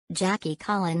Jackie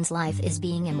Collins' life is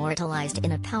being immortalized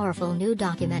in a powerful new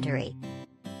documentary.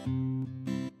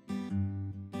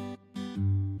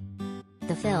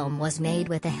 The film was made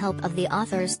with the help of the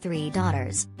author's three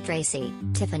daughters, Tracy,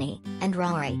 Tiffany, and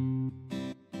Rory.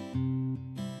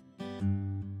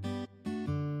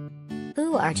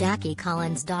 Who are Jackie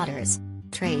Collins' daughters?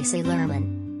 Tracy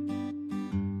Lerman.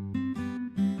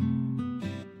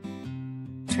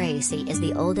 Tracy is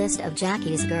the oldest of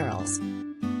Jackie's girls.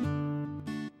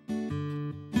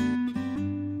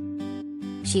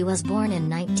 She was born in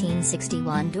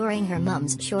 1961 during her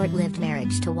mom's short-lived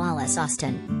marriage to Wallace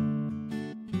Austin.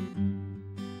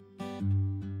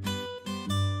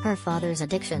 Her father's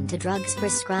addiction to drugs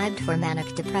prescribed for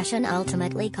manic depression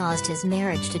ultimately caused his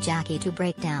marriage to Jackie to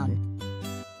break down.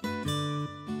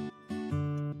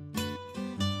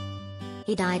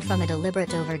 He died from a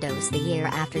deliberate overdose the year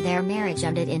after their marriage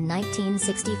ended in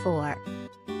 1964.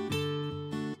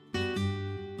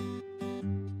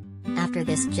 After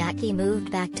this, Jackie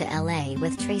moved back to LA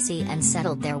with Tracy and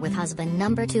settled there with husband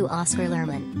number 2 Oscar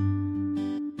Lerman.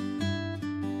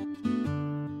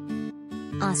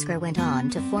 Oscar went on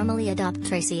to formally adopt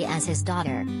Tracy as his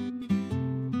daughter.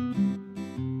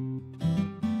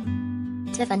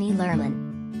 Tiffany Lerman.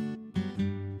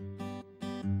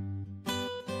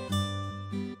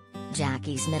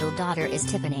 Jackie's middle daughter is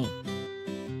Tiffany.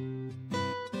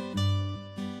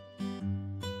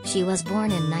 She was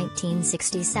born in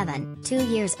 1967, 2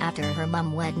 years after her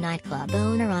mom wed nightclub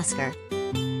owner Oscar.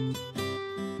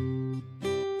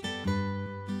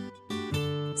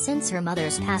 Since her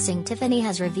mother's passing, Tiffany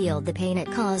has revealed the pain it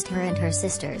caused her and her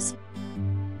sisters.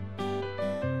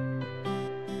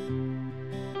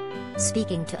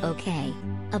 Speaking to OK!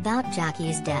 About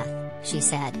Jackie's death, she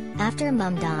said, "After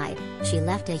Mom died, she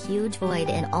left a huge void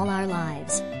in all our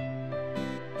lives.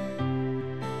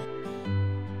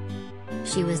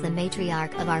 She was the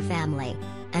matriarch of our family,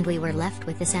 and we were left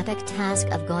with this epic task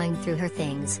of going through her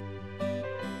things.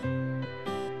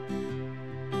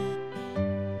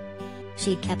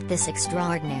 She kept this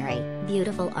extraordinary,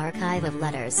 beautiful archive of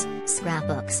letters,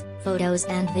 scrapbooks, photos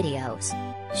and videos.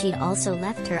 She'd also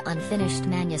left her unfinished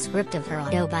manuscript of her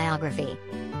autobiography.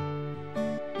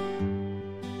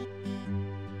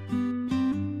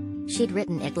 She'd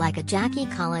written it like a Jackie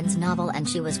Collins novel and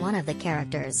she was one of the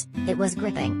characters. It was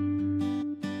gripping."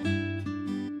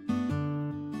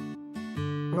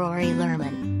 Rory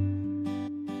Lerman.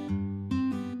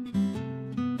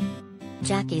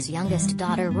 Jackie's youngest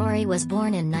daughter Rory was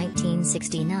born in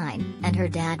 1969, and her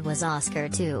dad was Oscar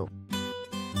too.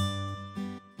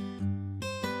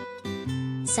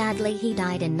 Sadly, he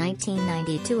died in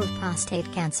 1992 of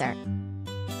prostate cancer.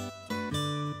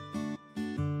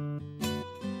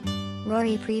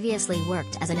 Rory previously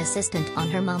worked as an assistant on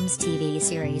her mom's TV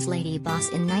series Lady Boss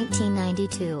in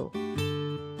 1992.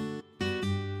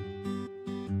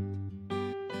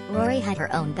 Rory had her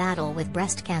own battle with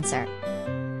breast cancer.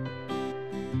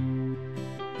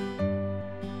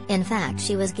 In fact,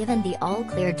 she was given the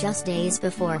all-clear just days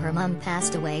before her mom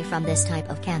passed away from this type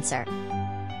of cancer.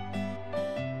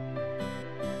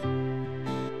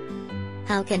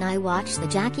 How can I watch the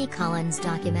Jackie Collins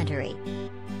documentary?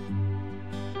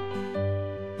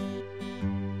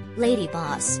 Lady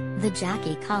Boss, the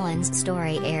Jackie Collins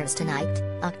story airs tonight,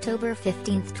 October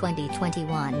 15,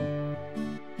 2021.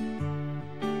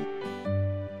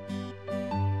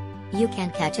 You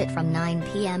can catch it from 9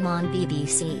 p.m. on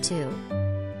BBC Two.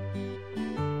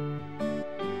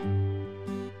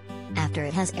 After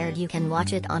it has aired, you can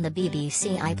watch it on the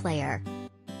BBC iPlayer.